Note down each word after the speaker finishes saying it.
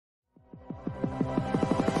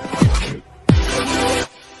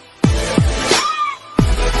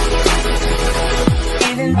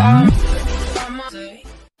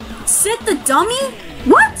Cid the Dummy?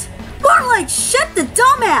 What? More like shit the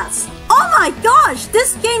dumbass! Oh my gosh,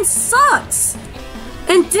 this game sucks!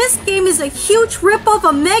 And this game is a huge ripoff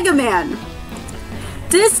of Megaman.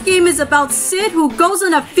 This game is about Cid who goes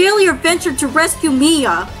on a failure venture to rescue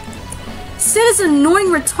Mia. Cid is an annoying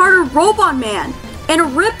retarded robot man and a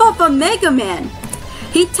ripoff of Megaman.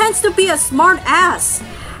 He tends to be a smart ass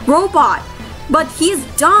robot, but he is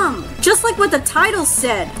dumb, just like what the title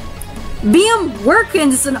said. B.M.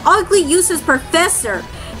 Workins is an ugly, useless professor.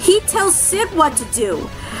 He tells Cid what to do,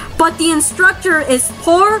 but the instructor is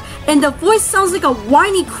poor and the voice sounds like a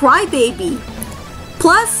whiny crybaby.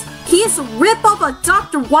 Plus, he is a ripoff of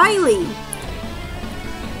Dr. Wily.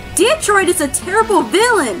 Detroit is a terrible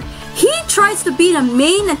villain. He tries to be the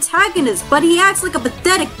main antagonist, but he acts like a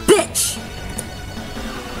pathetic bitch.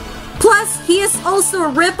 Plus, he is also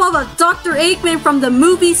a ripoff of Dr. Eggman from the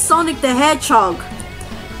movie Sonic the Hedgehog.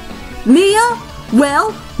 Mia?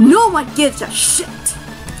 Well, no one gives a shit.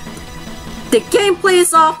 The gameplay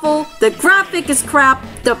is awful, the graphic is crap,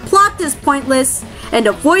 the plot is pointless, and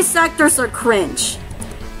the voice actors are cringe.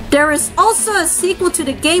 There is also a sequel to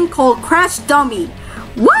the game called Crash Dummy.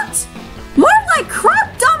 What? More like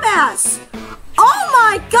crap, dumbass! Oh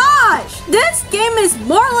my gosh! This game is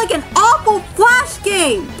more like an awful Flash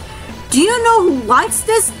game! Do you know who likes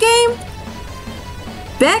this game?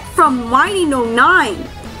 Beck from Mighty 09.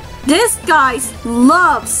 This guy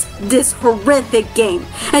loves this horrific game.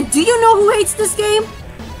 And do you know who hates this game?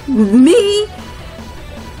 Me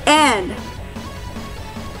and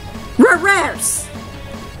Rares.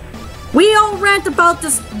 We all rant about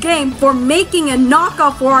this game for making a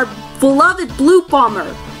knockoff for our beloved Blue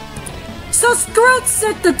Bomber. So screw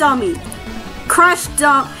Cid the Dummy, Crash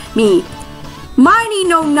Dummy, Mighty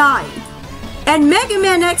 09, and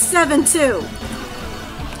Megaman X7 too.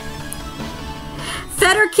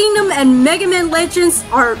 Feather Kingdom and Megaman Legends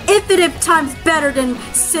are infinite times better than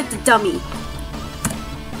Cid the Dummy.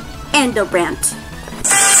 End of rant.